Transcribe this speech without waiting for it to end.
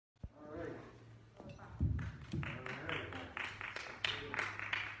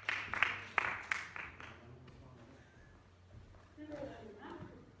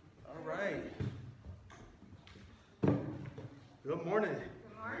Good morning.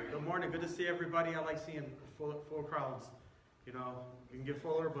 Good morning. Good morning. Good to see everybody. I like seeing full crowds. You know, you can get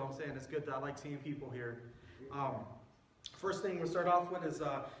fuller, but I'm saying it's good that I like seeing people here. First thing we'll start off with is,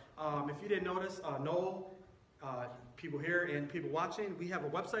 if you didn't notice, Noel, people here and people watching, we have a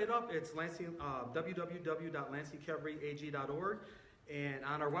website up. It's Lansing, www.lansingcalvaryag.org. And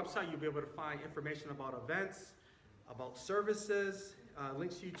on our website, you'll be able to find information about events, about services,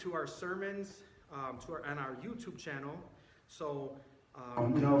 links you to our sermons, on our YouTube channel. So,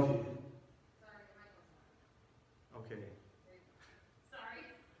 you know, okay. Sorry.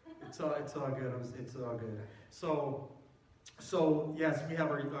 It's all good. It's all good. So yes, we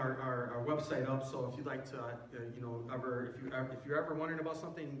have our website up. So if you'd like to, you know, if you're ever wondering about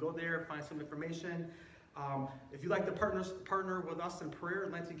something, you can go there, find some information. If you'd like to partner with us in prayer,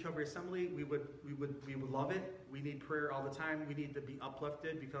 Lansing Calvary Assembly, we would love it. We need prayer all the time. We need to be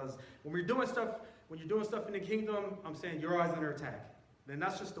uplifted, because when you're doing stuff in the kingdom, I'm saying you're always under attack. And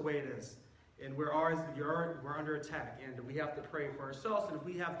that's just the way it is. And we're under attack, and we have to pray for ourselves. And if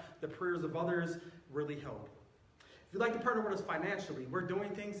we have the prayers of others, really help. If you'd like to partner with us financially, we're doing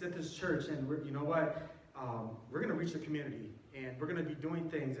things at this church, and you know what? We're going to reach the community, and we're going to be doing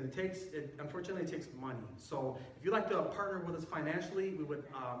things, and unfortunately, it takes money. So if you'd like to partner with us financially, we would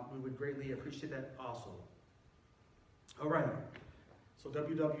greatly appreciate that also. All right. So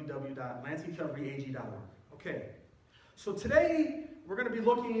www.lansingcalvaryag.org. Okay. So today we're going to be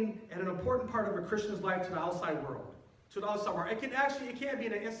looking at an important part of a Christian's life to the outside world. To the outside world. It can be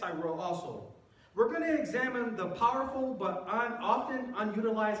in the inside world also. We're going to examine the powerful but often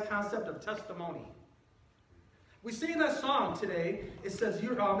unutilized concept of testimony. We sing that song today. It says,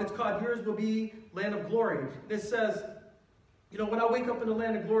 it's called "Yours Will Be Land of Glory." And it says, you know, when I wake up in the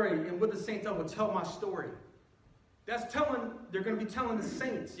land of glory and with the saints, I will tell my story. They're going to be telling the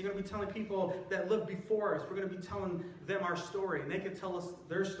saints. You're going to be telling people that lived before us. We're going to be telling them our story, and they can tell us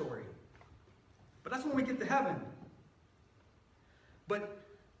their story. But that's when we get to heaven. But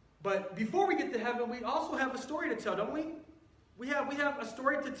before we get to heaven, we also have a story to tell, don't we? We have a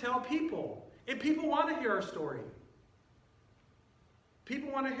story to tell people. And people want to hear our story. People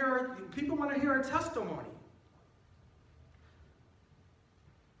want to hear our testimony.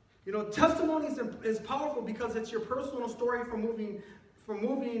 You know, testimony is powerful because it's your personal story from moving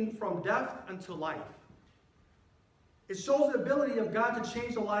from death unto life. It shows the ability of God to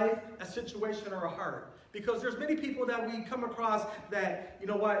change a life, a situation, or a heart. Because there's many people that we come across that, you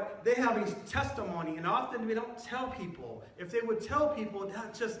know what, they have a testimony, and often we don't tell people. If they would tell people,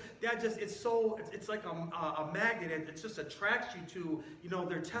 it's like a magnet. It just attracts you to, you know,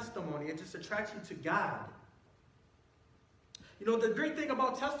 their testimony. It just attracts you to God. You know, the great thing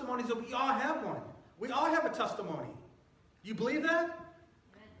about testimonies is that we all have one. We all have a testimony. You believe that?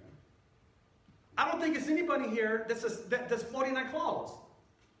 I don't think it's anybody here that's floating on clouds.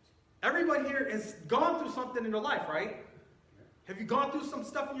 Everybody here has gone through something in their life, right? Have you gone through some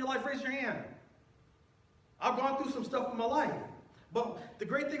stuff in your life? Raise your hand. I've gone through some stuff in my life. But the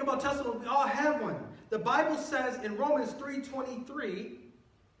great thing about testimony, we all have one. The Bible says in Romans 3:23,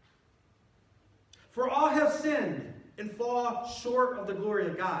 "For all have sinned and fall short of the glory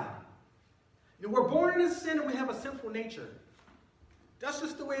of God." You know, we're born in sin, and we have a sinful nature. That's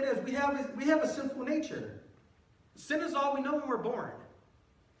just the way it is. We have a sinful nature. Sin is all we know when we're born.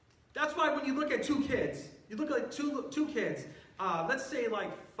 That's why when you look at two kids, two kids, let's say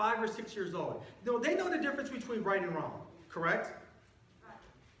like 5 or 6 years old. You know, they know the difference between right and wrong, correct?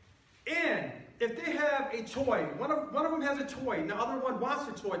 And if they have a toy, one of them has a toy, and the other one wants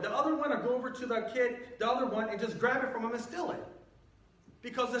a toy, the other one will go over to the other one, and just grab it from them and steal it.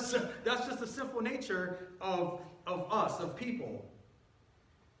 Because that's just the sinful nature of us, of people.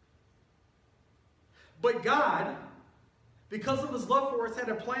 But God, because of His love for us, had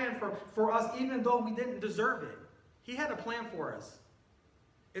a plan for us, even though we didn't deserve it. He had a plan for us.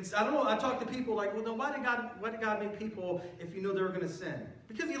 I don't know, I talk to people like, well, then why did God make people if He knew they were going to sin?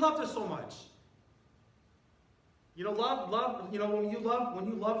 Because He loved us so much. You know, love. You know, when you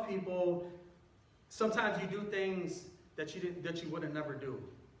love people, sometimes you do things that you wouldn't never do,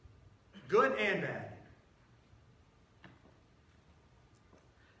 good and bad.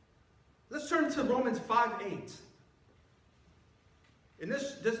 Let's turn to Romans 5:8. And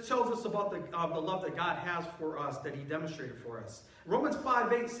this tells us about the love that God has for us, that He demonstrated for us. Romans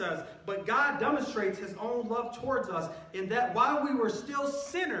 5:8 says, "But God demonstrates His own love towards us in that while we were still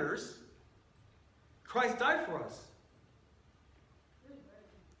sinners, Christ died for us."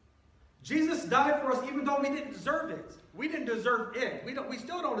 Jesus died for us even though we didn't deserve it. We didn't deserve it. We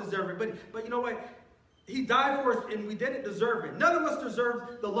still don't deserve it. But you know what? He died for us and we didn't deserve it. None of us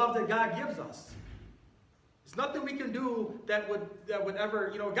deserve the love that God gives us. There's nothing we can do that would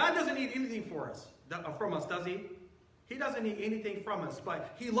ever, God doesn't need anything from us, does he? He doesn't need anything from us,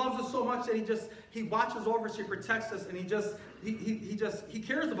 but he loves us so much that he watches over us, he protects us, and he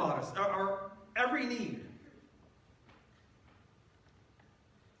cares about us, our every need.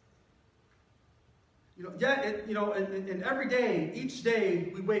 And every day, each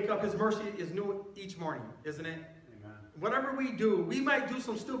day we wake up, his mercy is new each morning, isn't it? Amen. Whatever we do, we might do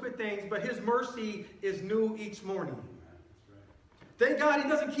some stupid things, but his mercy is new each morning. That's right. Thank God he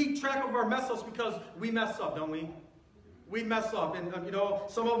doesn't keep track of our mess ups, because we mess up, don't we? We mess up, and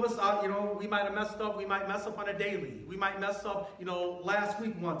some of us, we might have messed up. We might mess up on a daily. We might mess up, last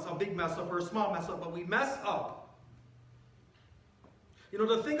week once, a big mess up or a small mess up, but we mess up.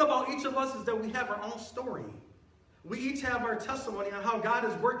 The thing about each of us is that we have our own story. We each have our testimony on how God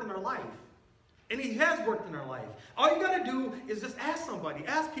has worked in our life. And he has worked in our life. All you got to do is just ask somebody,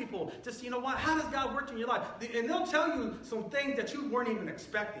 ask people, just, how does God work in your life? And they'll tell you some things that you weren't even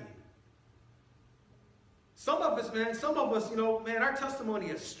expecting. Some of us, our testimony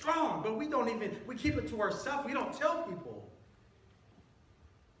is strong, but we keep it to ourselves. We don't tell people.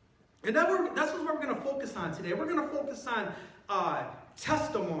 And that's what we're going to focus on today. We're going to focus on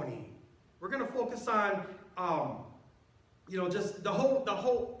testimony. We're going to focus on, just the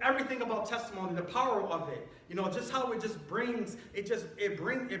whole, everything about testimony, the power of it. Just how it bridges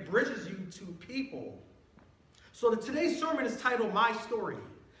you to people. So today's sermon is titled My Story.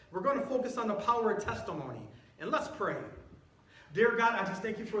 We're going to focus on the power of testimony. And let's pray. Dear God, I just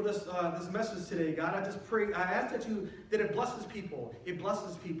thank you for this message today, God. I just pray, I ask that it blesses people. It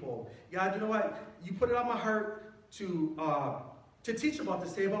blesses people. God, you know what? You put it on my heart to teach about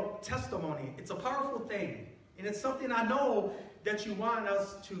this today, about testimony. It's a powerful thing. And it's something I know that you want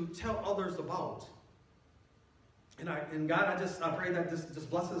us to tell others about. And God, I pray that this just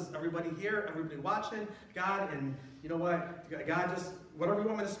blesses everybody here, everybody watching, God. And you know what? God, just whatever you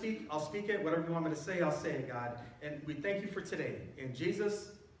want me to speak, I'll speak it. Whatever you want me to say, I'll say it, God. And we thank you for today. In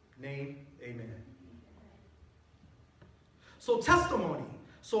Jesus' name, amen. So testimony.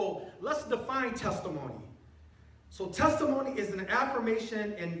 So let's define testimony. So testimony is an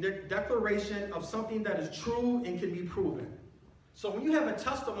affirmation and declaration of something that is true and can be proven. So when you have a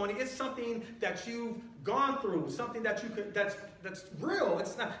testimony, it's something that you've gone through, something that that's real.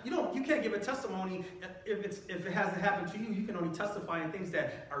 It's not, you can't give a testimony if it hasn't happened to you. You can only testify in things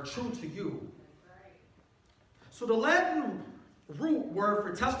that are true to you. Right. So the Latin root word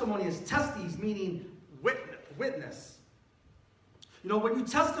for testimony is testes, meaning witness. When you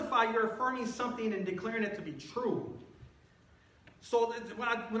testify, you're affirming something and declaring it to be true. So when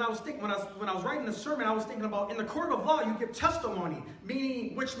I was writing the sermon, I was thinking about in the court of law, you give testimony,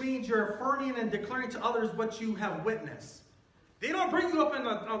 which means you're affirming and declaring to others what you have witnessed. They don't bring you up in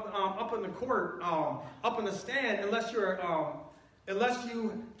the court, up in the stand, unless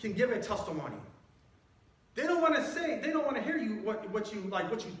you can give a testimony. They don't want to hear you what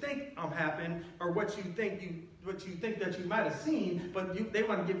you think happened, or what you think that you might have seen, but you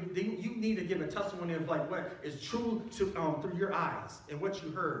need to give a testimony of what is true through your eyes and what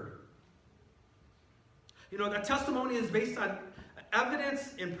you heard. That testimony is based on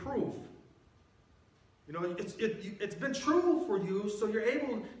evidence and proof. It's been true for you, so you're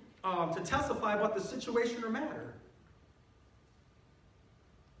able to testify about the situation or matter.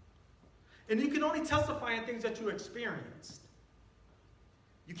 And you can only testify in things that you experienced.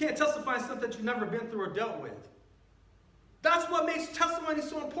 You can't testify in stuff that you've never been through or dealt with. That's what makes testimony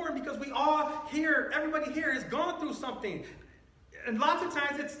so important, because we all here, everybody here has gone through something. And lots of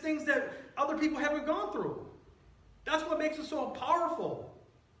times it's things that other people haven't gone through. That's what makes it so powerful.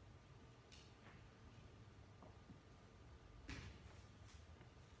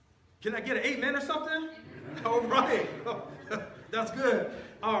 Can I get an amen or something? All right. That's good.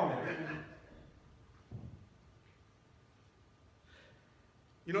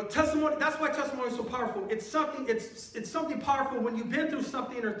 Testimony, that's why testimony is so powerful. It's something powerful when you've been through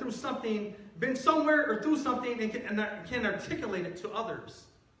something or through something, been somewhere or through something, and can articulate it to others.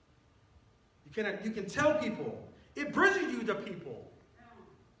 You can tell people. It bridges you to people.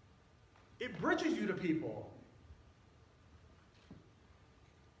 It bridges you to people.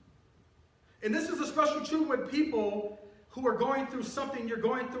 And this is especially true with people who are going through something you're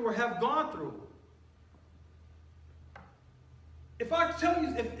going through or have gone through. If I tell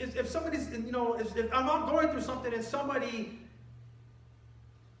you, if somebody's, if I'm going through something and somebody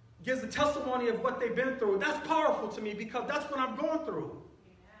gives a testimony of what they've been through, that's powerful to me, because that's what I'm going through.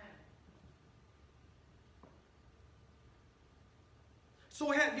 Amen.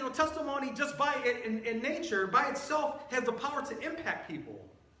 So, testimony just by it in nature, by itself, has the power to impact people.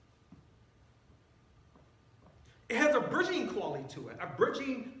 It has a bridging quality to it. A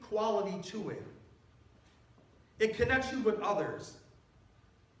bridging quality to it. It connects you with others.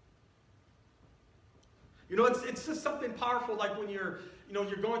 You know, it's just something powerful, like when you're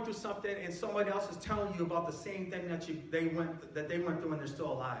going through something and somebody else is telling you about the same thing that they went through and they're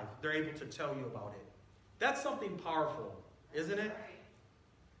still alive. They're able to tell you about it. That's something powerful, isn't it?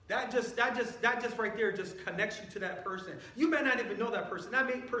 That just right there just connects you to that person. You may not even know that person. That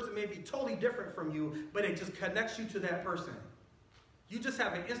person may be totally different from you, but it just connects you to that person. You just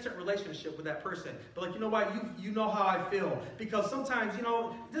have an instant relationship with that person. But like, you know what? You know how I feel. Because sometimes, you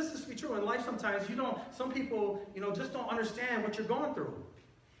know, this is true in life sometimes. Some people, you know, just don't understand what you're going through.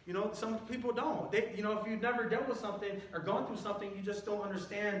 You know, some people don't. You know, if you've never dealt with something or gone through something, you just don't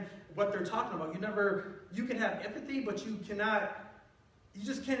understand what they're talking about. You can have empathy, but you cannot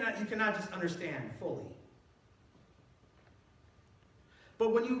just understand fully.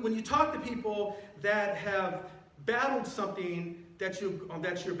 But when you talk to people that have battled something that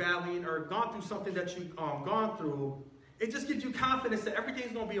you're battling, or gone through something that you've gone through, it just gives you confidence that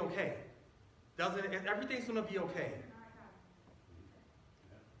everything's going to be okay. Doesn't it? Everything's going to be okay.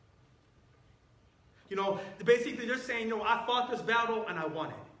 You know, basically they're saying, you know, I fought this battle and I won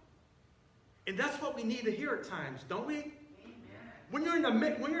it. And that's what we need to hear at times, don't we? Amen. When you're in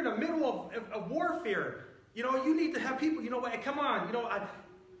the middle of warfare, you know, you need to have people, you know what, come on, you know,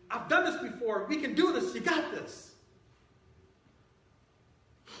 I've done this before. We can do this. You got this.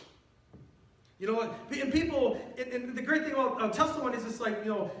 You know, and people, and the great thing about testimony is, it's like,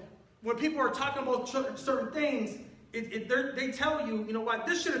 you know, when people are talking about certain things, they tell you, you know what,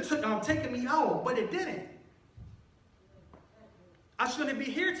 this should have taken me out, but it didn't. I shouldn't be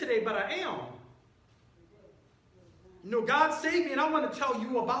here today, but I am. You know, God saved me, and I want to tell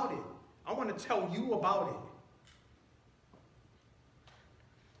you about it. I want to tell you about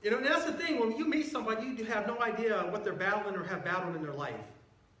it. You know, and that's the thing. When you meet somebody, you have no idea what they're battling or have battled in their life.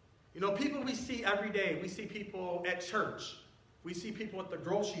 You know, people we see every day. We see people at church. We see people at the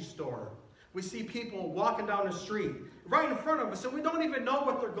grocery store. We see people walking down the street right in front of us, and we don't even know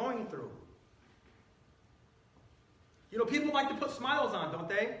what they're going through. You know, people like to put smiles on, don't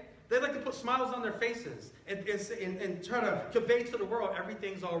they? They like to put smiles on their faces and try to convey to the world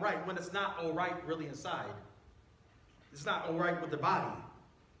everything's all right, when it's not all right really inside. It's not all right with the body.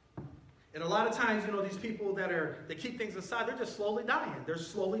 And a lot of times, you know, these people that keep things inside, they're just slowly dying. They're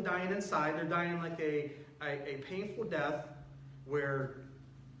slowly dying inside. They're dying like a painful death where,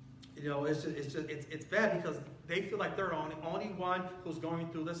 you know, it's bad because they feel like they're the only one who's going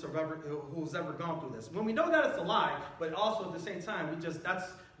through this or who's ever gone through this. When we know that it's a lie, but also at the same time, that's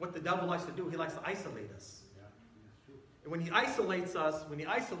what the devil likes to do. He likes to isolate us. And when he isolates us,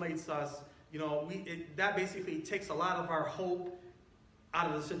 you know, that basically takes a lot of our hope out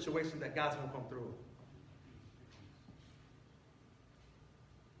of the situation that God's going to come through.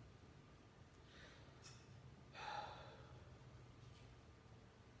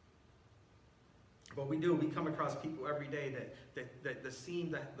 But we come across people every day that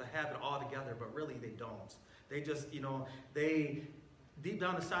seem to have it all together, but really they don't. They just, you know, they deep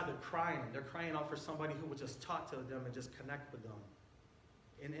down inside they're crying. They're crying out for somebody who would just talk to them and just connect with them.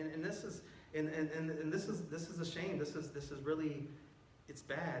 And this is this is a shame. This is really, it's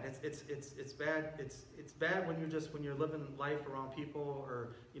bad. It's bad. It's bad when you're living life around people,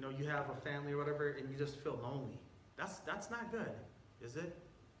 or you know, you have a family or whatever, and you just feel lonely. That's not good, is it?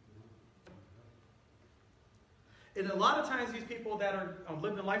 And a lot of times these people that are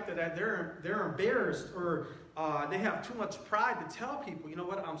living life that they're embarrassed, or they have too much pride to tell people, you know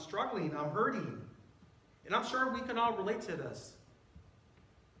what, I'm struggling, I'm hurting. And I'm sure we can all relate to this.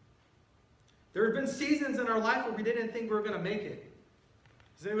 There have been seasons in our life where we didn't think we were going to make it.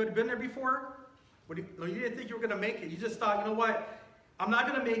 Has anybody been there before? When you didn't think you were going to make it. You just thought, you know what, I'm not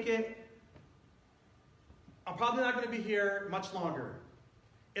going to make it. I'm probably not going to be here much longer.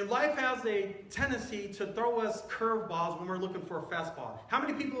 And life has a tendency to throw us curveballs when we're looking for a fastball. How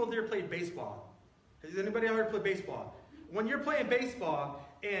many people out there played baseball? Has anybody out there played baseball? When you're playing baseball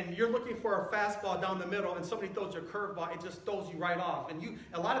and you're looking for a fastball down the middle and somebody throws your curveball, it just throws you right off. And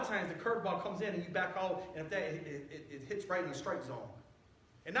a lot of times the curveball comes in and you back out, and if it hits right in the strike zone.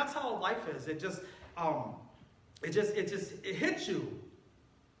 And that's how life is. It hits you.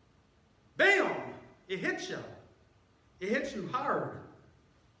 Bam! It hits you. It hits you hard.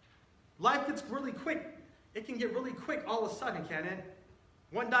 Life gets really quick. It can get really quick all of a sudden, can it?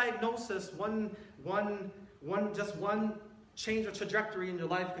 One diagnosis, one change of trajectory in your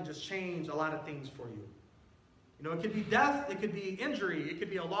life can just change a lot of things for you. You know, it could be death, it could be injury, it could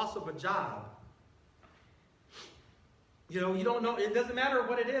be a loss of a job. You know, you don't know. It doesn't matter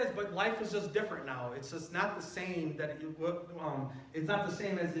what it is, but life is just different now. It's just not the same it's not the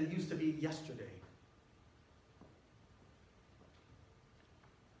same as it used to be yesterday.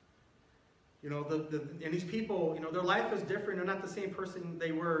 You know, and these people, you know, their life is different. They're not the same person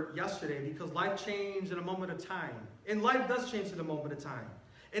they were yesterday because life changed in a moment of time. And life does change in a moment of time.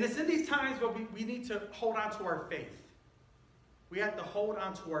 And it's in these times where we need to hold on to our faith. We have to hold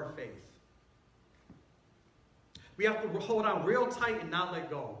on to our faith. We have to hold on real tight and not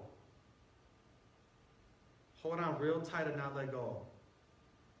let go. Hold on real tight and not let go.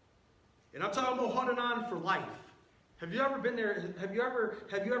 And I'm talking about holding on for life. Have you ever been there? Have you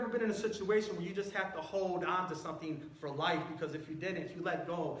ever been in a situation where you just have to hold on to something for life because if you didn't, if you let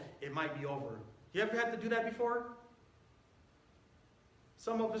go, it might be over? You ever had to do that before?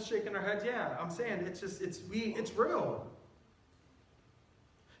 Some of us shaking our heads. Yeah, I'm saying it's real.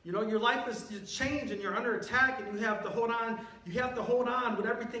 You know, your life is changed and you're under attack and you have to hold on. You have to hold on with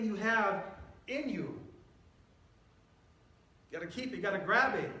everything you have in you. You got to keep it. You got to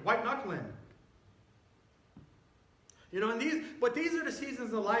grab it. White knuckling. You know, but these are the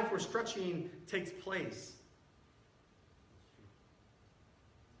seasons of life where stretching takes place.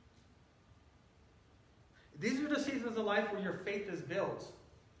 These are the seasons of life where your faith is built.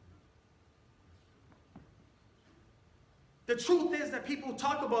 The truth is that people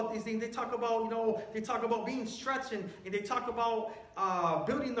talk about these things. They talk about, you know, they talk about being stretched and they talk about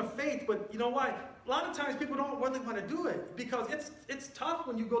building the faith. But you know what? A lot of times people don't really want to do it because it's tough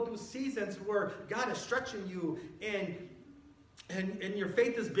when you go through seasons where God is stretching you and your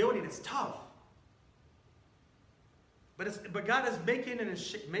faith is building. It's tough. But God is making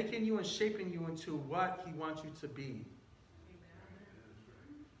you and shaping you into what He wants you to be.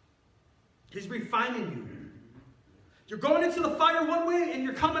 He's refining you. You're going into the fire one way and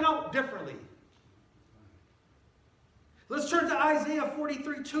you're coming out differently. Let's turn to Isaiah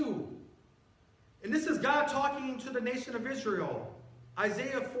 43:2. And this is God talking to the nation of Israel.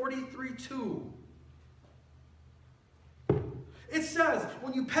 Isaiah 43:2. It says,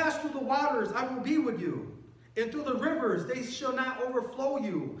 when you pass through the waters, I will be with you. And through the rivers, they shall not overflow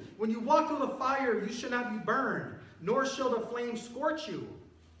you. When you walk through the fire, you shall not be burned, nor shall the flames scorch you.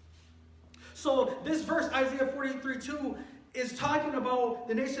 So this verse, Isaiah 43:2, is talking about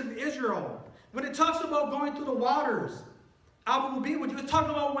the nation of Israel. When it talks about going through the waters, I will be with you. It's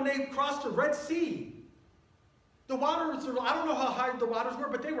talking about when they crossed the Red Sea. The waters, I don't know how high the waters were,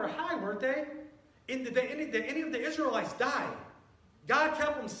 but they were high, weren't they? Any of the Israelites died. God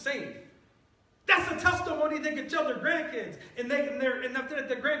kept them safe. That's a testimony they can tell their grandkids. And the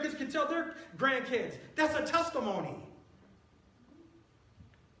grandkids can tell their grandkids. That's a testimony.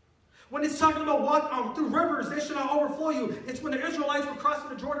 When it's talking about walk through rivers, they shall not overflow you. It's when the Israelites were crossing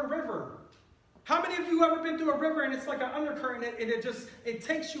the Jordan River. How many of you ever been through a river and it's like an undercurrent and it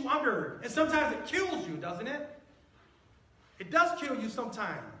takes you under? And sometimes it kills you, doesn't it? It does kill you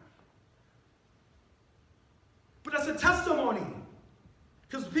sometimes. But that's a testimony.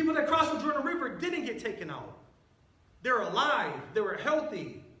 Because the people that crossed the Jordan River didn't get taken out. They were alive. They were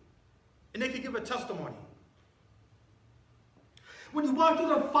healthy. And they could give a testimony. When you walk through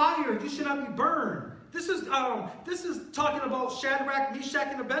the fire, you should not be burned. This is talking about Shadrach, Meshach,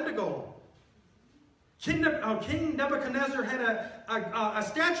 and Abednego. King Nebuchadnezzar had a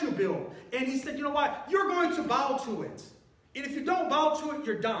statue built. And he said, you know what? You're going to bow to it. And if you don't bow to it,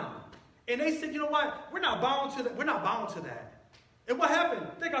 you're done. And they said, you know what? We're not bowing to that. We're not bowing to that. And what happened?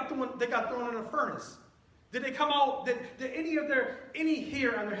 They got thrown in a furnace. Did they come out? Did any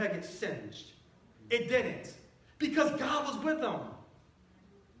hair on their head get singed? It didn't. Because God was with them.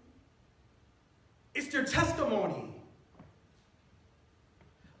 It's their testimony.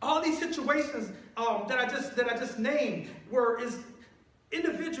 All these situations that I just named these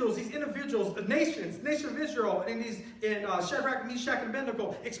individuals, the nation of Israel, and Shadrach, Meshach, and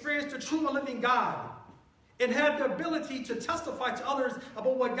Abednego experienced the true and living God and had the ability to testify to others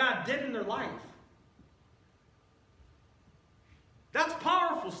about what God did in their life. That's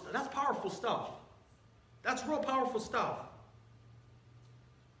powerful. That's powerful stuff. That's real powerful stuff.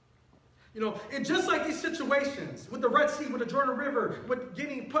 You know, and just like these situations with the Red Sea, with the Jordan River, with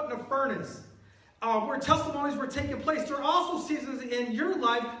getting put in a furnace, where testimonies were taking place, there are also seasons in your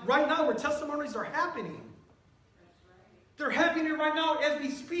life right now where testimonies are happening. They're happening right now as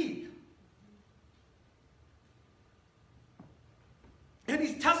we speak. And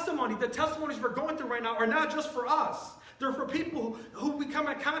these testimonies, the testimonies we're going through right now are not just for us. They're for people who we come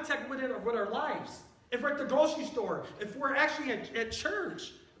in contact with our lives. If we're at the grocery store, if we're actually at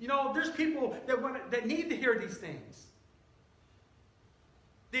church, you know, there's people that need to hear these things.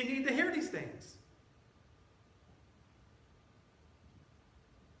 They need to hear these things.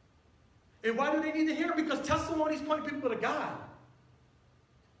 And why do they need to hear? Because testimonies point people to God.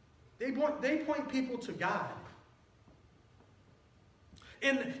 They point people to God.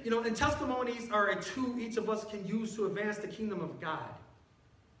 And, and testimonies are a tool each of us can use to advance the kingdom of God.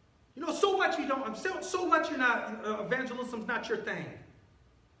 So what you don't, so what you're not, evangelism's not your thing.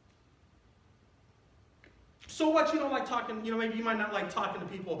 So what you don't like talking, maybe you might not like talking to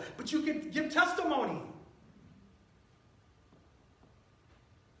people, but you can give testimony.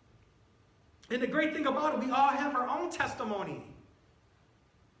 And the great thing about it, we all have our own testimony.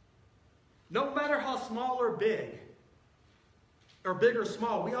 No matter how small or big or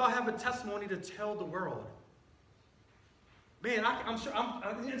small, we all have a testimony to tell the world. Man, I'm sure,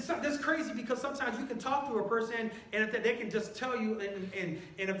 it's crazy because sometimes you can talk to a person and if they can just tell you, and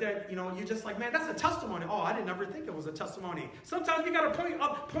if they're, you're just like, man, that's a testimony. Oh, I didn't ever think it was a testimony. Sometimes you got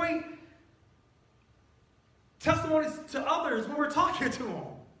to point testimonies to others when we're talking to them.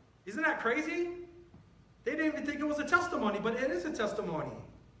 Isn't that crazy? They didn't even think it was a testimony, but it is a testimony.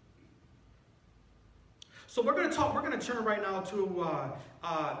 So we're going to turn right now in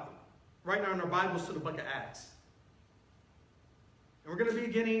our Bibles to the book of Acts. And we're going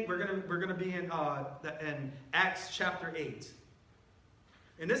to be in Acts chapter 8.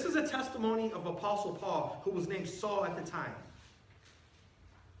 And this is a testimony of Apostle Paul, who was named Saul at the time.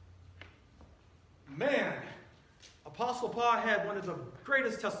 Man, Apostle Paul had one of the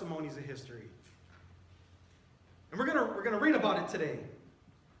greatest testimonies in history. And we're going to read about it today.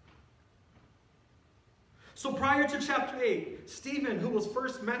 So prior to chapter 8, Stephen, who was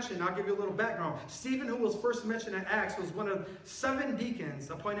first mentioned, I'll give you a little background. Stephen, who was first mentioned in Acts, was one of 7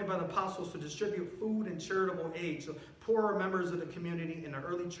 deacons appointed by the apostles to distribute food and charitable aid to poorer members of the community in the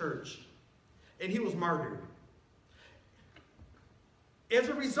early church. And he was martyred. As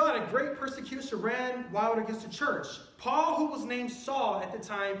a result, a great persecution ran wild against the church. Paul, who was named Saul at the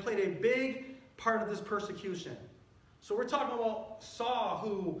time, played a big part of this persecution. So we're talking about Saul,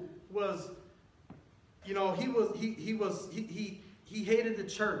 who was... he hated the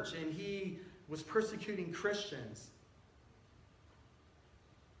church and he was persecuting Christians.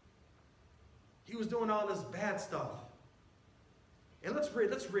 He was doing all this bad stuff. And let's read.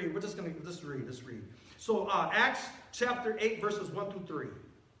 We're just going to read. So Acts chapter 8 verses 1 through 3.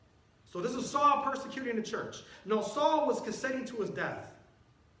 So this is Saul persecuting the church. No, Saul was consenting to his death.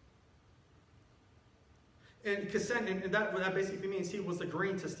 And that basically means he was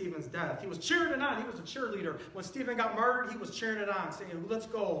agreeing to Stephen's death. He was cheering it on. He was a cheerleader. When Stephen got martyred, he was cheering it on, saying, let's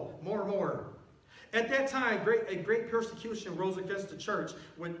go, more and more. At that time, a great persecution rose against the church,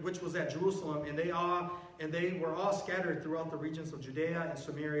 which was at Jerusalem, and they were all scattered throughout the regions of Judea and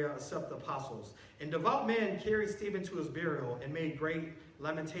Samaria, except the apostles. And devout men carried Stephen to his burial and made great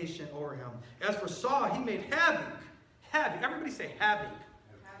lamentation over him. As for Saul, he made havoc. Everybody say havoc.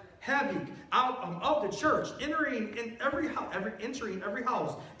 Havoc out of the church, entering every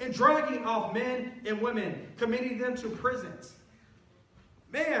house, and dragging off men and women, committing them to prisons.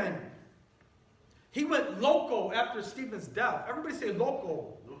 Man, he went loco after Stephen's death. Everybody say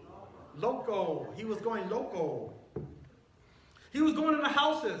loco. Loco. He was going loco. He was going into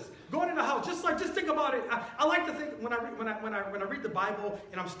houses, just think about it. I like to think when I read the Bible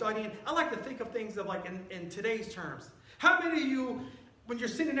and I'm studying, I like to think of things of like in today's terms. How many of you, when you're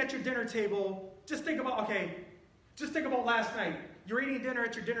sitting at your dinner table, just think about last night. You're eating dinner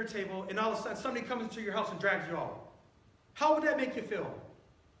at your dinner table, and all of a sudden somebody comes into your house and drags you out. How would that make you feel?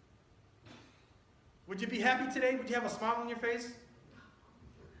 Would you be happy today? Would you have a smile on your face?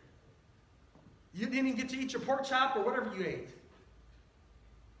 You didn't even get to eat your pork chop or whatever you ate.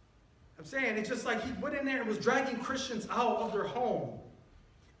 I'm saying, it's just like he went in there and was dragging Christians out of their home.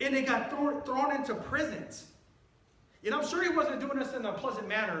 And they got thrown into prisons. And I'm sure he wasn't doing this in a pleasant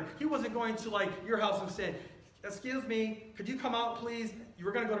manner. He wasn't going to like your house and say, excuse me, could you come out please? You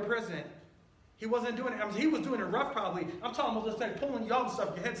were going to go to prison. He wasn't doing it. I mean, he was doing it rough probably. I'm talking about just like pulling you out and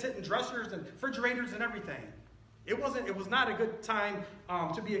stuff. Your head sitting dressers and refrigerators and everything. It was not a good time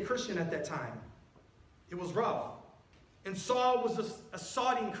to be a Christian at that time. It was rough. And Saul was just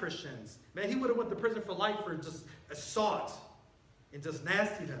assaulting Christians. Man, he would have went to prison for life for just assault and just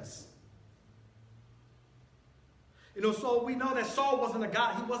nastiness. So we know that Saul wasn't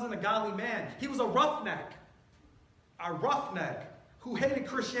he wasn't a godly man. He was a roughneck who hated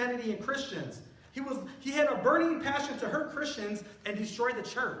Christianity and Christians. He had a burning passion to hurt Christians and destroy the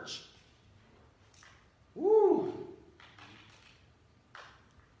church. Woo!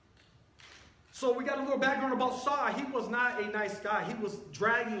 So we got a little background about Saul. He was not a nice guy. He was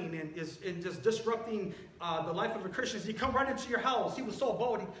dragging and just disrupting the life of the Christians. He'd come right into your house. He was so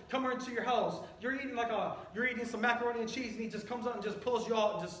bold. He'd come right into your house. You're eating some macaroni and cheese, and he just comes out and just pulls you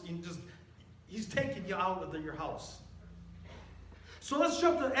out and just He's taking you out of your house. So let's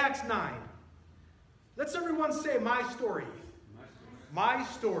jump to Acts 9. Let's everyone say my story. My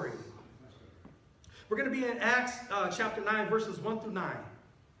story. We're going to be in Acts chapter 9, verses 1 through 9.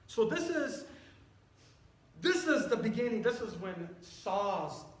 So this is the beginning. This is when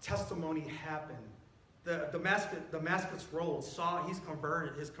Saul's testimony happened. The Damascus Road. Saul, he's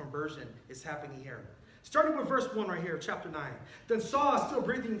converted. His conversion is happening here. Starting with verse 1 right here, chapter 9. Then Saul, still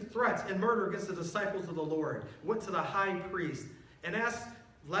breathing threats and murder against the disciples of the Lord, went to the high priest and asked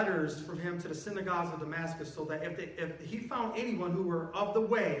letters from him to the synagogues of Damascus, so that if he found anyone who were of the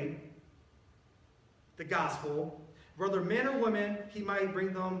way, the gospel, whether men or women, he might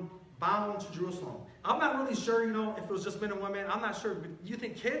bring them bound to Jerusalem. I'm not really sure, if it was just men and women. I'm not sure. You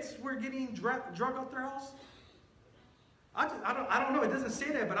think kids were getting drug out their house? I don't know. It doesn't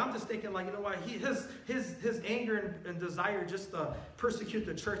say that, but I'm just thinking, like, his anger and desire just to persecute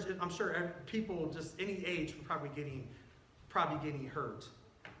the church. I'm sure people just any age were probably getting hurt.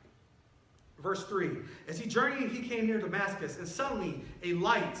 Verse 3, as he journeyed, he came near Damascus, and suddenly a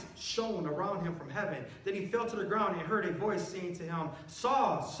light shone around him from heaven. Then he fell to the ground and heard a voice saying to him,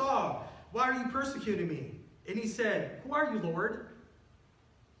 Saul, Saul, why are you persecuting me? And he said, who are you, Lord?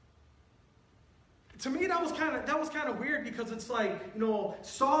 To me, that was kind of weird, because it's like,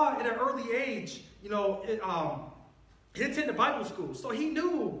 Saul at an early age, he attended Bible school, so he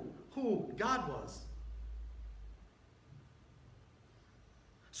knew who God was.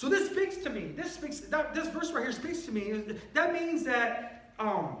 So this speaks to me. This verse right here speaks to me. That means that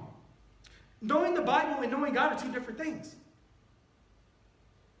knowing the Bible and knowing God are two different things.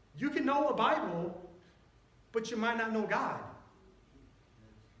 You can know the Bible, but you might not know God.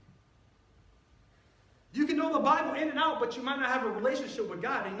 You can know the Bible in and out, but you might not have a relationship with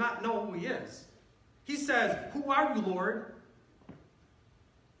God and not know who He is. He says, who are you, Lord?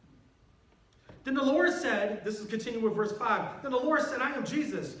 Then the Lord said, this is continuing with verse 5, then the Lord said, I am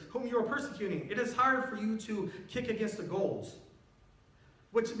Jesus, whom you are persecuting. It is hard for you to kick against the goads.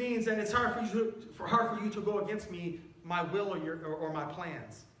 Which means that it's hard for you to go against me, my will or my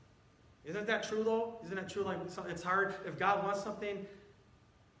plans. Isn't that true, though? Isn't that true? Like, it's hard. If God wants something,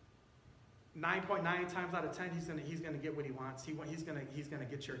 9.9 times out of 10, he's gonna get what he wants. He's gonna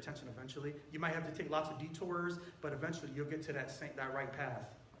get your attention eventually. You might have to take lots of detours, but eventually you'll get to that right path.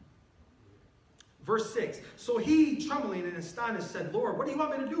 Verse 6, so he, trembling and astonished, said, Lord, what do you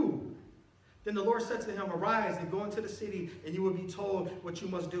want me to do? Then the Lord said to him, arise and go into the city, and you will be told what you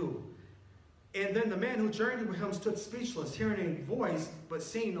must do. And then the man who journeyed with him stood speechless, hearing a voice, but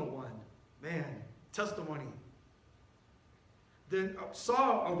seeing no one. Man, testimony. Then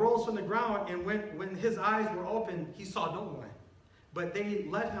Saul arose from the ground, and when his eyes were opened, he saw no one. But they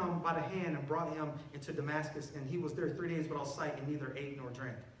led him by the hand and brought him into Damascus, and he was there 3 days without sight, and neither ate nor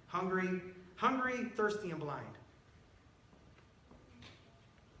drank. Hungry, thirsty, and blind.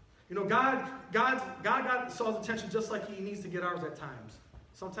 God got Saul's attention just like He needs to get ours at times.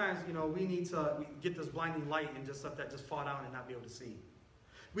 Sometimes, we need to get this blinding light and just let that just fall down and not be able to see.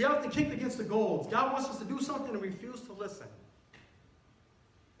 We have to kick against the goals. God wants us to do something and refuse to listen.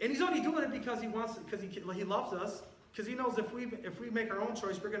 And He's only doing it because He wants it, because He loves us. Because He knows if we make our own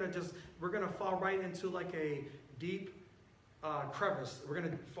choice, we're gonna fall right into like a deep crevice. We're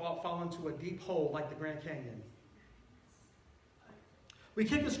going to fall into a deep hole like the Grand Canyon. We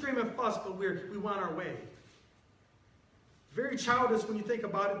kick and scream and fuss, but we want our way. Very childish when you think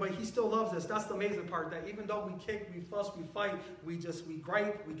about it, but He still loves us. That's the amazing part, that even though we kick, we fuss, we fight, we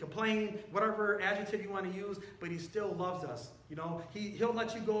gripe, we complain, whatever adjective you want to use, but He still loves us. He'll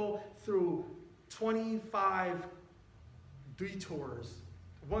let you go through 25 detours,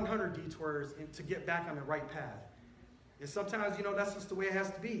 100 detours to get back on the right path. And sometimes, that's just the way it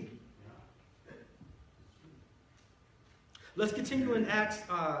has to be. Let's continue in Acts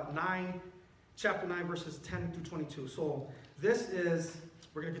 9, chapter 9, verses 10 through 22. So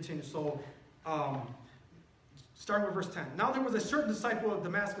we're going to continue. So, starting with verse 10. Now there was a certain disciple of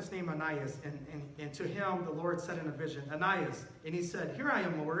Damascus named Ananias, and to him the Lord said in a vision, Ananias, and he said, here I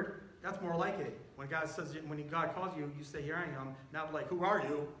am, Lord. That's more like it. When God calls you, you say, here I am. Not like, who are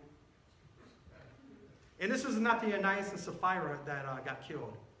you? And this is not the Ananias and Sapphira that got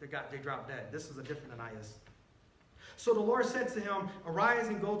killed. They dropped dead. This is a different Ananias. So the Lord said to him, arise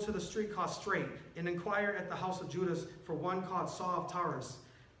and go to the street called Straight, and inquire at the house of Judas for one called Saul of Tarsus.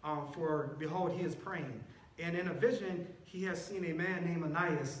 For behold, he is praying. And in a vision, he has seen a man named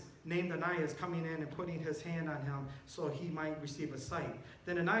Ananias coming in and putting his hand on him so he might receive a sight.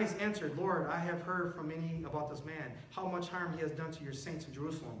 Then Ananias answered, Lord, I have heard from many about this man, how much harm he has done to your saints in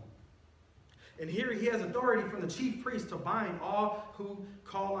Jerusalem. And here he has authority from the chief priest to bind all who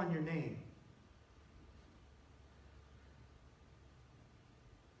call on your name.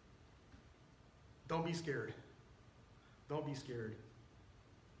 Don't be scared. Don't be scared.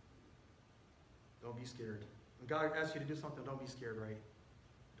 Don't be scared. When God asks you to do something, don't be scared, right?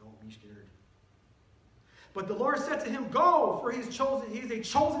 Don't be scared. But the Lord said to him, go, for he is a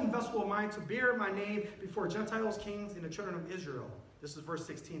chosen vessel of mine to bear my name before Gentiles, kings, and the children of Israel. This is verse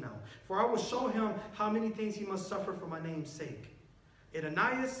 16 now. For I will show him how many things he must suffer for my name's sake. And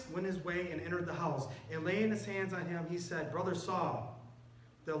Ananias went his way and entered the house. And laying his hands on him, he said, Brother Saul,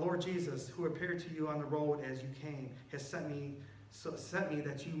 the Lord Jesus, who appeared to you on the road as you came, has sent me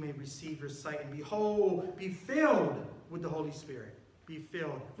that you may receive your sight. And behold, be filled with the Holy Spirit. Be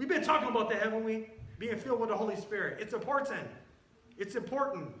filled. We've been talking about that, haven't we? Being filled with the Holy Spirit. It's important. It's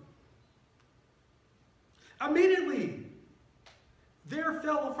important. Immediately, there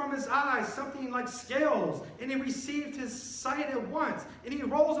fell from his eyes something like scales, and he received his sight at once, and he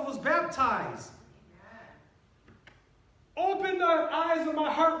rose and was baptized. Open the eyes of my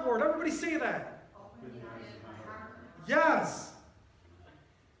heart, Lord. Everybody say that. Open the eyes of my heart. Yes.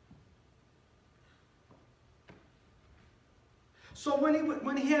 So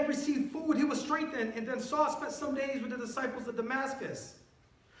when he had received food, he was strengthened, and then Saul spent some days with the disciples at Damascus.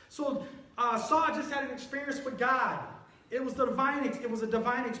 So Saul just had an experience with God. It was a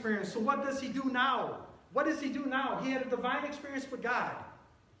divine experience. So what does he do now? What does he do now? He had a divine experience with God.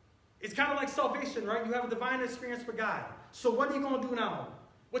 It's kind of like salvation, right? You have a divine experience with God. So what are you going to do now?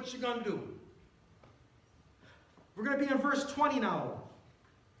 What you going to do? We're going to be in verse 20 now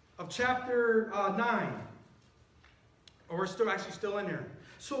of chapter 9. Or we're still in there.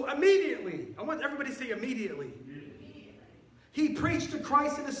 So immediately, I want everybody to say immediately. He preached to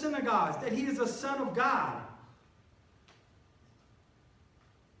Christ in the synagogues that he is the Son of God.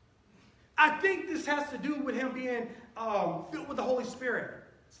 I think this has to do with him being filled with the Holy Spirit.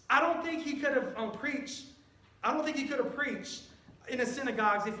 I don't think he could have preached. I don't think he could have preached in the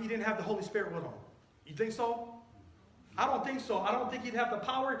synagogues if he didn't have the Holy Spirit with him. You think so? I don't think so. I don't think he'd have the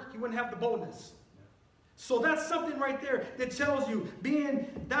power. He wouldn't have the boldness. So that's something right there that tells you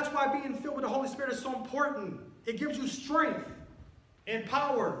that's why being filled with the Holy Spirit is so important. It gives you strength and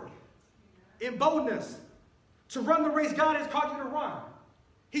power and boldness to run the race God has called you to run.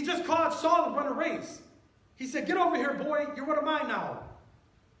 He just called Saul to run a race. He said, get over here, boy. You're one of mine now.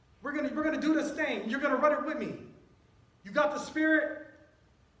 We're gonna do this thing. You're going to run it with me. You got the Spirit.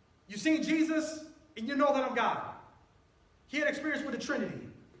 You've seen Jesus, and you know that I'm God. He had experience with the Trinity.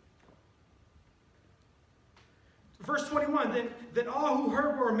 Verse 21, then all who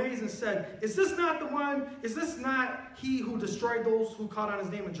heard were amazed and said, is this not he who destroyed those who called on his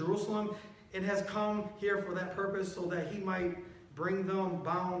name in Jerusalem and has come here for that purpose so that he might bring them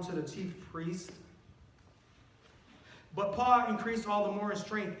bound to the chief priest? But Paul increased all the more in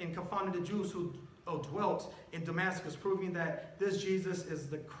strength and confounded the Jews who dwelt in Damascus, proving that this Jesus is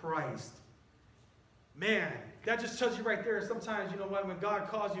the Christ. Man, that just tells you right there. Sometimes, you know what, when God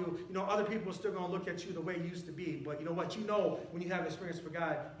calls you, other people are still going to look at you the way you used to be. But you know what? When you have experience with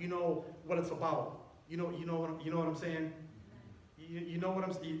God, you know what it's about. You know what I'm saying? You know what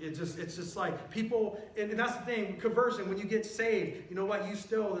I'm saying? It's just like people, and that's the thing, conversion, when you get saved, you know what? You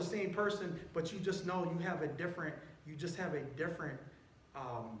still the same person, but you just know you have a different, I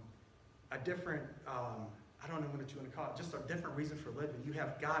don't know what you want to call it, just a different reason for living. You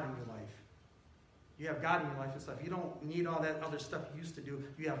have God in your life. You have God in your life and stuff. You don't need all that other stuff you used to do.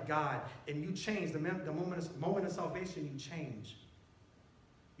 You have God. And you change. The moment of salvation, you change.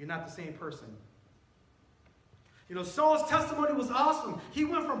 You're not the same person. Saul's testimony was awesome. He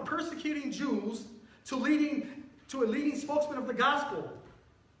went from persecuting Jews to a leading spokesman of the gospel.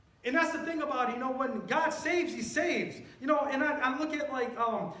 And that's the thing about it, when God saves, he saves. And I look at like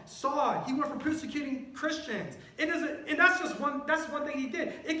Saul, he went from persecuting Christians. And that's one thing he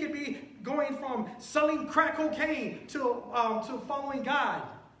did. It could be going from selling crack cocaine to following God.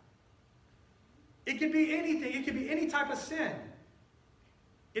 It could be anything. It could be any type of sin.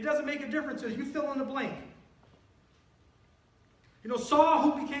 It doesn't make a difference. You fill in the blank. Saul,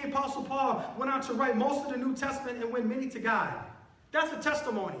 who became Apostle Paul, went on to write most of the New Testament and win many to God. That's a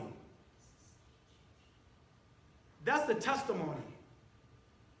testimony. That's the testimony.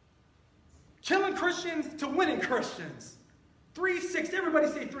 Killing Christians to winning Christians. 360. Everybody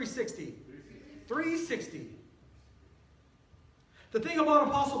say 360. 360. The thing about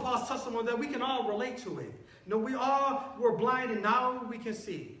Apostle Paul's testimony that we can all relate to it. We all were blind and now we can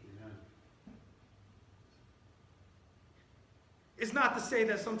see. Amen. It's not to say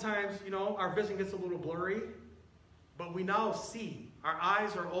that sometimes, our vision gets a little blurry, but we now see. Our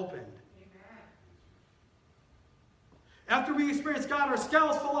eyes are opened. Amen. After we experience God, our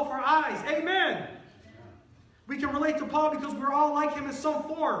scales fall off our eyes. Amen. Amen. We can relate to Paul because we're all like him in some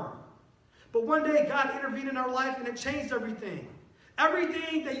form. But one day, God intervened in our life, and it changed everything.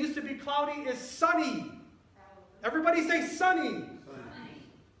 Everything that used to be cloudy is sunny. Everybody say sunny.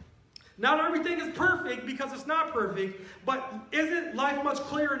 Not everything is perfect because it's not perfect, but isn't life much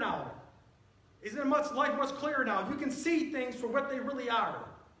clearer now? Isn't life much clearer now? You can see things for what they really are.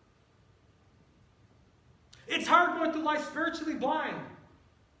 It's hard going through life spiritually blind.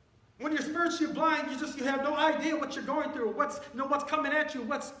 When you're spiritually blind, you have no idea what you're going through, what's coming at you,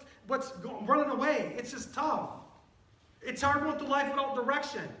 what's running away. It's just tough. It's hard going through life without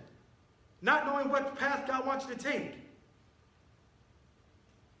direction, not knowing what path God wants you to take.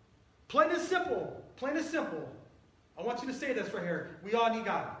 Plain and simple. Plain and simple. I want you to say this right here. We all need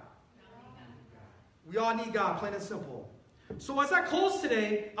God. We all need God, plain and simple. So as I close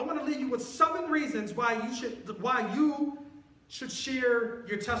today, I want to leave you with 7 reasons why you should share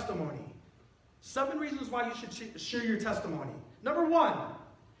your testimony. 7 reasons why you should share your testimony. Number 1,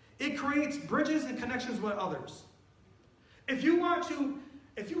 it creates bridges and connections with others. If you want to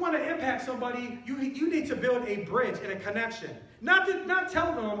impact somebody, you need to build a bridge and a connection. Not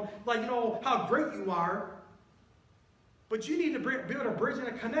tell them how great you are, but you need to build a bridge and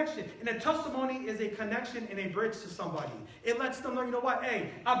a connection. And a testimony is a connection and a bridge to somebody. It lets them know, you know what, hey,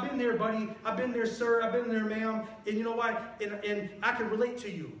 I've been there, buddy. I've been there, sir. I've been there, ma'am. And you know what? And I can relate to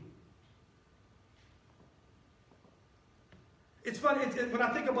you. It's funny, when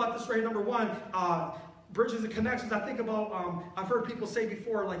I think about this right, number 1, bridges and connections, I think about, I've heard people say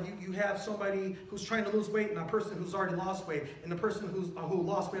before, like you have somebody who's trying to lose weight and a person who's already lost weight, and the person who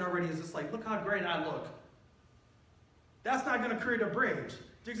lost weight already is just like, look how great I look. That's not going to create a bridge.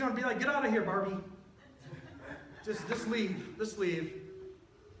 They're going to be like, get out of here, Barbie. Just leave. Just leave.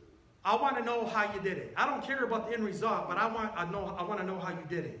 I want to know how you did it. I don't care about the end result, but I want to know how you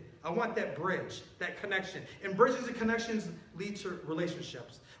did it. I want that bridge, that connection. And bridges and connections lead to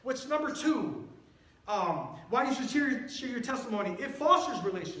relationships. Which, number 2, why you should share your testimony. It fosters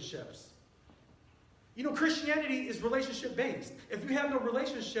relationships. You know, Christianity is relationship-based. If you have no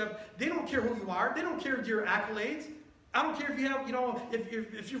relationship, they don't care who you are. They don't care your accolades. I don't care if you have,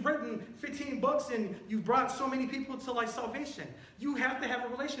 if you've written 15 books and you've brought so many people to salvation. You have to have a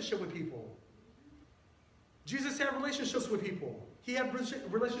relationship with people. Jesus had relationships with people. He had a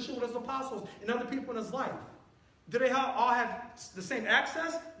relationship with his apostles and other people in his life. Do they all have the same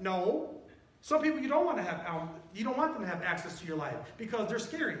access? No. Some people you don't want them to have access to your life because they're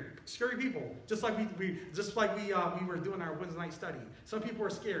scary people. Just like we were doing our Wednesday night study. Some people are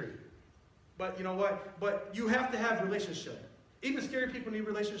scary. But you know what? But you have to have relationship. Even scary people need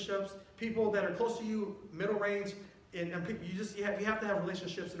relationships. People that are close to you, middle range, and people, you have to have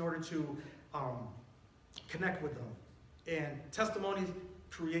relationships in order to connect with them. And testimonies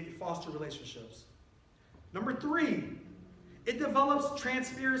foster relationships. Number 3, it develops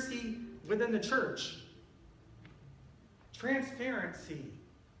transparency within the church. Transparency.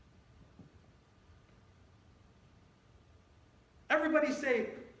 Everybody say,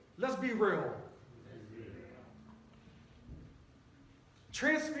 let's be real.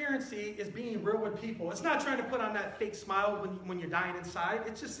 Transparency is being real with people. It's not trying to put on that fake smile when you're dying inside.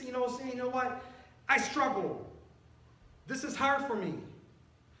 It's just, saying, you know what? I struggle. This is hard for me.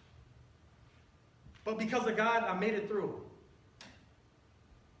 But because of God, I made it through.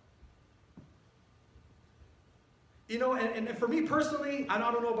 And for me personally, I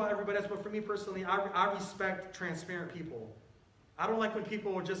don't know about everybody else, but for me personally, I respect transparent people. I don't like when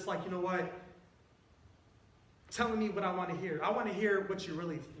people are just like, you know what, telling me what I want to hear. I want to hear what you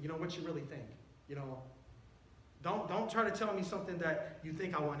really think. Don't try to tell me something that you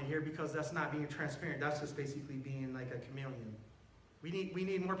think I want to hear, because that's not being transparent. That's just basically being like a chameleon. We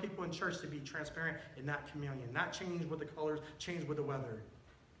need more people in church to be transparent and not chameleon. Not change with the colors, change with the weather.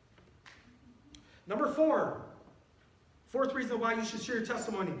 Number 4. 4th reason why you should share your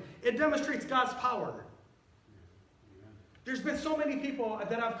testimony. It demonstrates God's power. There's been so many people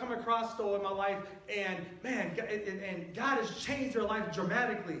that I've come across though in my life, and man, and God has changed their life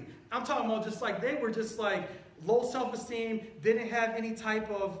dramatically. I'm talking about just like they were just like low self-esteem, didn't have any type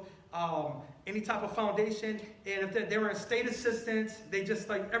of foundation, and if they were in state assistance, they just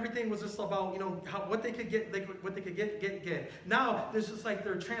like everything was just about what they could get. Now there's just like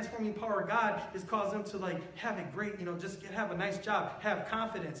their transforming power of God has caused them to like have a great just have a nice job, have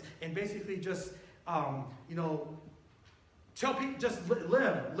confidence, and basically just tell people just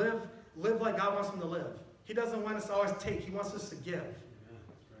live like God wants them to live. He doesn't want us to always take; He wants us to give.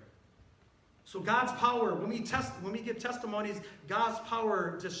 So God's power, when we give testimonies, God's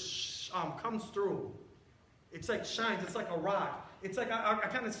power just comes through. It's like shines. It's like a rock. It's like I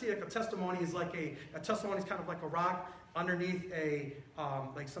kind of see like a testimony is like a testimony is kind of like a rock, underneath a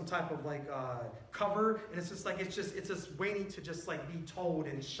like some type of like cover, and it's just like it's just waiting to just like be told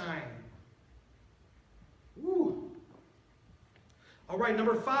and shine. Woo. All right,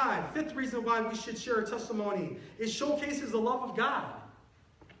 number 5, fifth reason why we should share a testimony. It showcases the love of God.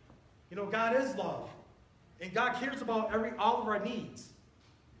 You know, God is love, and God cares about all of our needs.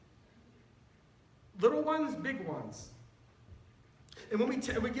 Little ones, big ones. And when we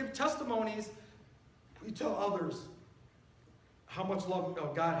give testimonies, we tell others how much love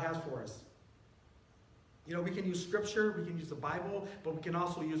God has for us. You know, we can use scripture, we can use the Bible, but we can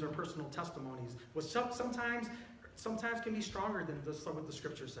also use our personal testimonies, which sometimes can be stronger than what the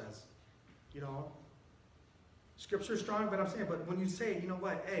scripture says. You know, scripture is strong, but when you say, you know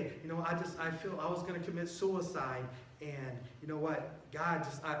what, hey, you know, I feel I was going to commit suicide, and you know what, God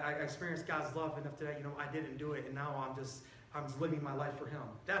I experienced God's love enough that, you know, I didn't do it, and now I'm just living my life for Him.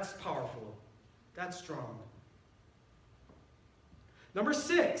 That's powerful. That's strong. Number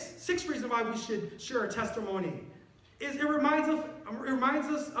 6, sixth reason why we should share a testimony is it reminds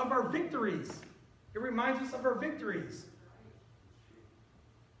us of our victories. It reminds us of our victories.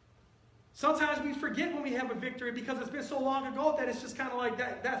 Sometimes we forget when we have a victory because it's been so long ago that it's just kind of like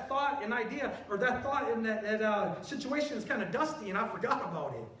that thought and idea, or that thought in that situation is kind of dusty and I forgot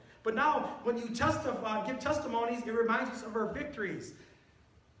about it. But now when you give testimonies, it reminds us of our victories.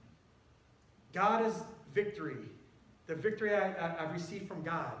 God is victory. The victory I received from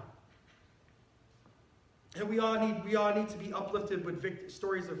God. And we all need to be uplifted with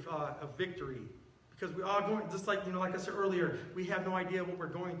stories of victory. Because we are going, just like, you know, like I said earlier, we have no idea what we're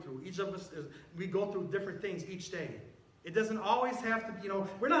going through. Each of us, we go through different things each day. It doesn't always have to, you know,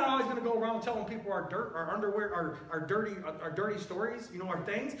 we're not always going to go around telling people our underwear, our dirty stories, you know, our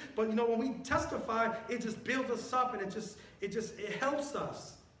things. But, you know, when we testify, it just builds us up, and it helps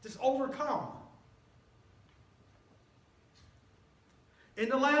us just overcome. And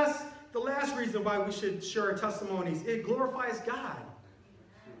the last reason why we should share our testimonies, it glorifies God.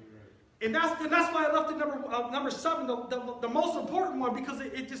 And that's why I left it number 7, the most important one, because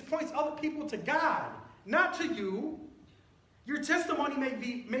it just points other people to God, not to you. Your testimony may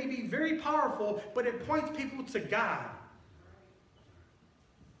be very powerful, but it points people to God.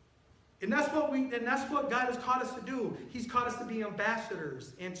 And that's what God has called us to do. He's called us to be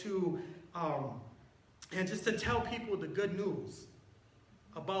ambassadors and just to tell people the good news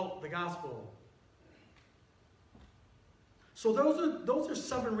about the gospel. So those are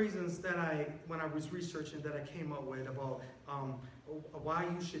 7 reasons that when I was researching, that I came up with about why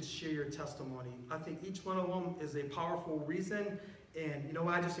you should share your testimony. I think each one of them is a powerful reason, and you know,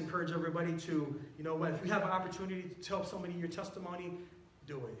 I just encourage everybody to, you know what, if you have an opportunity to tell somebody your testimony,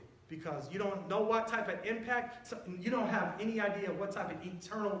 do it, because you don't know what type of impact, you don't have any idea what type of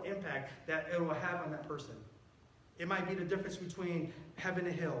eternal impact that it will have on that person. It might be the difference between heaven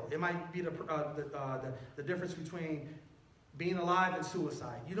and hell. It might be the difference between being alive and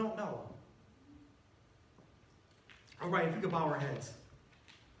suicide. You don't know. All right, if you could bow our heads.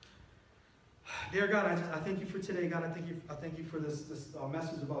 Dear God, I thank you for today, God. I thank you for this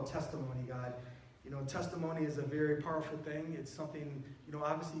message about testimony, God. You know, testimony is a very powerful thing. It's something, you know,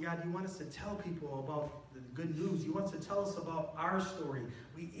 obviously, God, you want us to tell people about the good news. You want us to tell us about our story.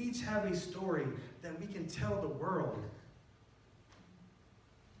 We each have a story that we can tell the world.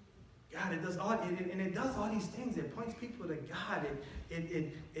 God, it does all these things. It points people to God.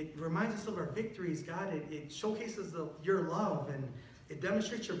 It reminds us of our victories, God. It showcases your love, and it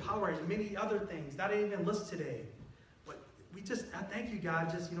demonstrates your power and many other things that I didn't even list today. But I thank you,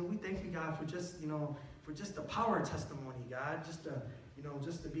 God. We thank you, God, for just the power of testimony, God. Just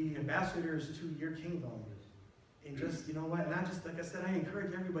to be ambassadors to your kingdom. And just, you know what, and like I said, I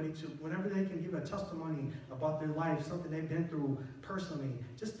encourage everybody to, whenever they can give a testimony about their life, something they've been through personally,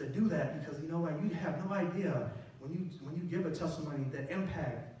 just to do that, because you know what, you have no idea when you give a testimony, the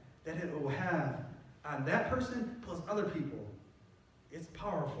impact that it will have on that person plus other people. It's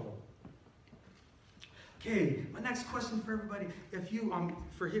powerful. Okay, my next question for everybody, if you,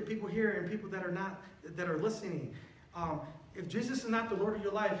 for people here and people that are listening, if Jesus is not the Lord of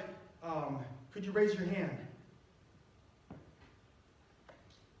your life, could you raise your hand?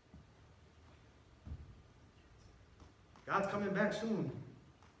 God's coming back soon.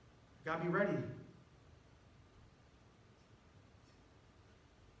 You gotta be ready.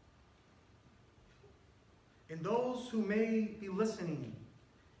 And those who may be listening,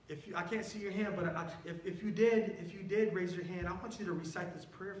 I can't see your hand, but if you did raise your hand, I want you to recite this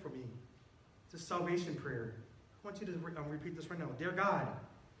prayer for me. It's a salvation prayer. I want you to repeat this right now. Dear God,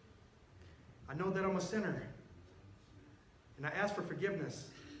 I know that I'm a sinner, and I ask for forgiveness.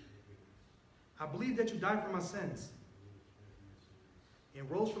 I believe that you died for my sins, and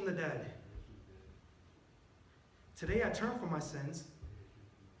rose from the dead. Today I turn from my sins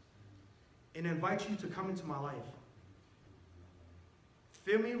and invite you to come into my life.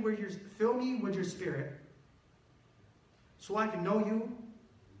 Fill me with your Spirit so I can know you,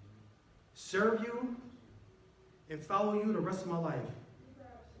 serve you, and follow you the rest of my life.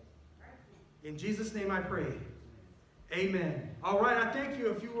 In Jesus' name I pray. Amen. All right, I thank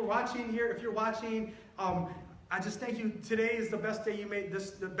you. If you were watching here, if you're watching, I just thank you. Today is the best day you made,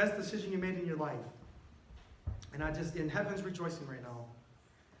 the best decision you made in your life. And in heaven's rejoicing right now.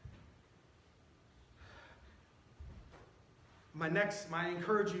 I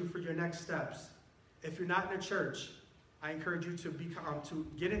encourage you for your next steps. If you're not in a church, I encourage you to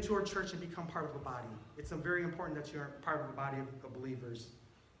get into a church and become part of a body. It's very important that you're part of a body of believers.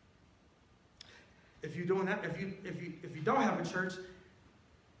 If you don't have a church,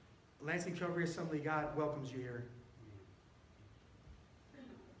 Lansing Calvary Assembly of God welcomes you here.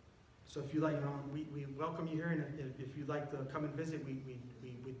 So if you like, we welcome you here, and if you'd like to come and visit, we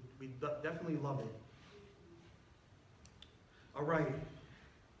definitely love it. All right.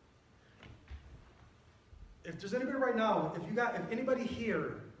 If there's anybody right now, if anybody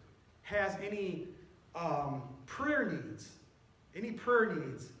here has any prayer needs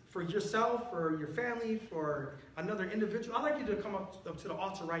for yourself, or your family, for another individual, I'd like you to come up to the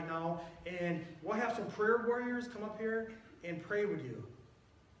altar right now, and we'll have some prayer warriors come up here and pray with you.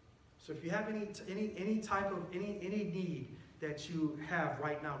 So if you have any need that you have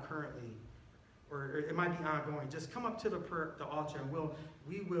right now currently, or it might be ongoing, just come up to the altar, and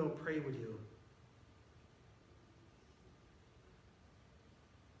we will pray with you.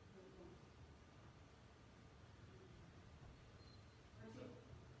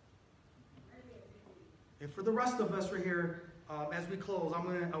 And for the rest of us right here, as we close,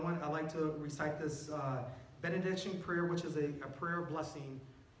 I'd like to recite this benediction prayer, which is a prayer of blessing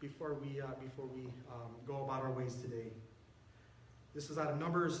before we go about our ways today. This is out of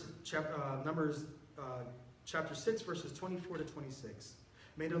Numbers chapter 6, verses 24 to 26.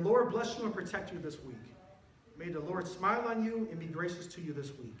 May the Lord bless you and protect you this week. May the Lord smile on you and be gracious to you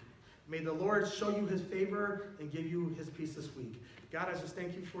this week. May the Lord show you his favor and give you his peace this week. God, I just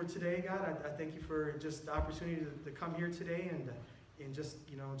thank you for today, God. I thank you for just the opportunity to come here today and just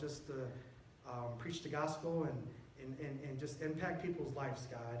preach the gospel and just impact people's lives,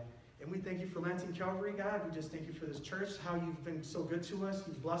 God. And we thank you for Lansing Calvary, God. We just thank you for this church, how you've been so good to us.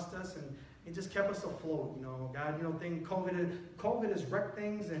 You've blessed us and just kept us afloat, God. COVID has wrecked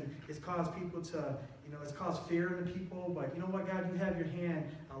things, and it's caused people to, it's caused fear in the people. But you know what, God? You have your hand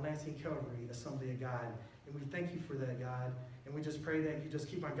on Lansing Calvary Assembly of God. And we thank you for that, God. And we just pray that you just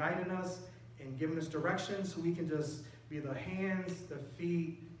keep on guiding us and giving us direction, so we can just be the hands, the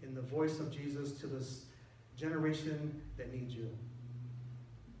feet, and the voice of Jesus to this generation that needs you.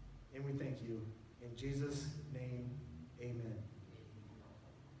 And we thank you. In Jesus' name, amen.